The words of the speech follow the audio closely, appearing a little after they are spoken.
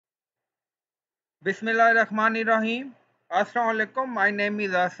Bismillahirrahmanirrahim. Assalamu alaikum. My name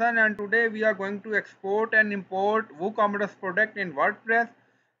is Hassan and today we are going to export and import WooCommerce product in WordPress.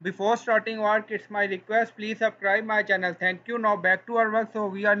 Before starting work, it's my request, please subscribe my channel. Thank you. Now back to our work. So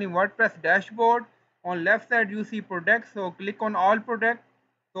we are in WordPress dashboard. On left side you see products. So click on all product.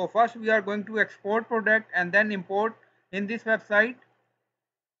 So first we are going to export product and then import in this website.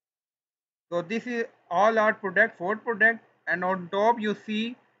 So this is all our product, 4 product, and on top you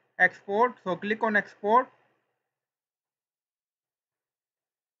see export. So click on export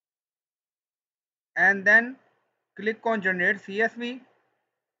and then click on generate CSV.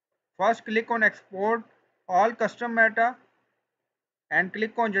 First click on export all custom meta and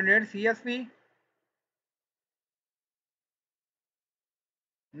click on generate CSV.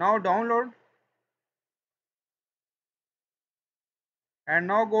 Now download and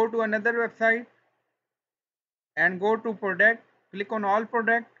now go to another website and go to product. Click on all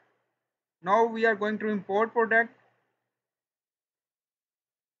product. Now we are going to import product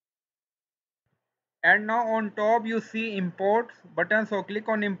and now on top you see import button. So click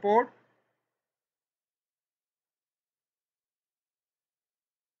on import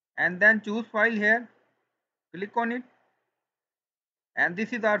and then choose file here. Click on it and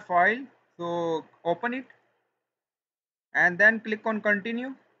this is our file. So open it and then click on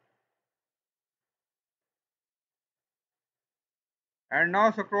continue and now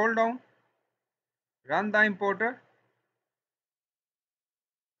scroll down, run the importer.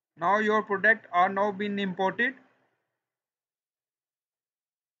 Now your product are now been imported.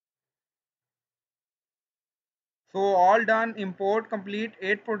 So all done, import complete,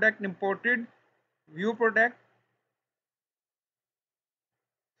 8 product imported. View product.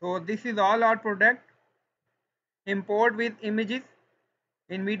 So this is all our product. Import with images.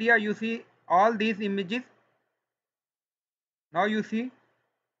 In media you see all these images. Now you see.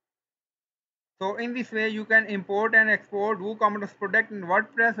 So in this way you can import and export WooCommerce product in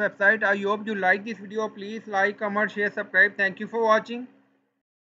WordPress website. I hope you like this video. Please like, comment, share, subscribe. Thank you for watching.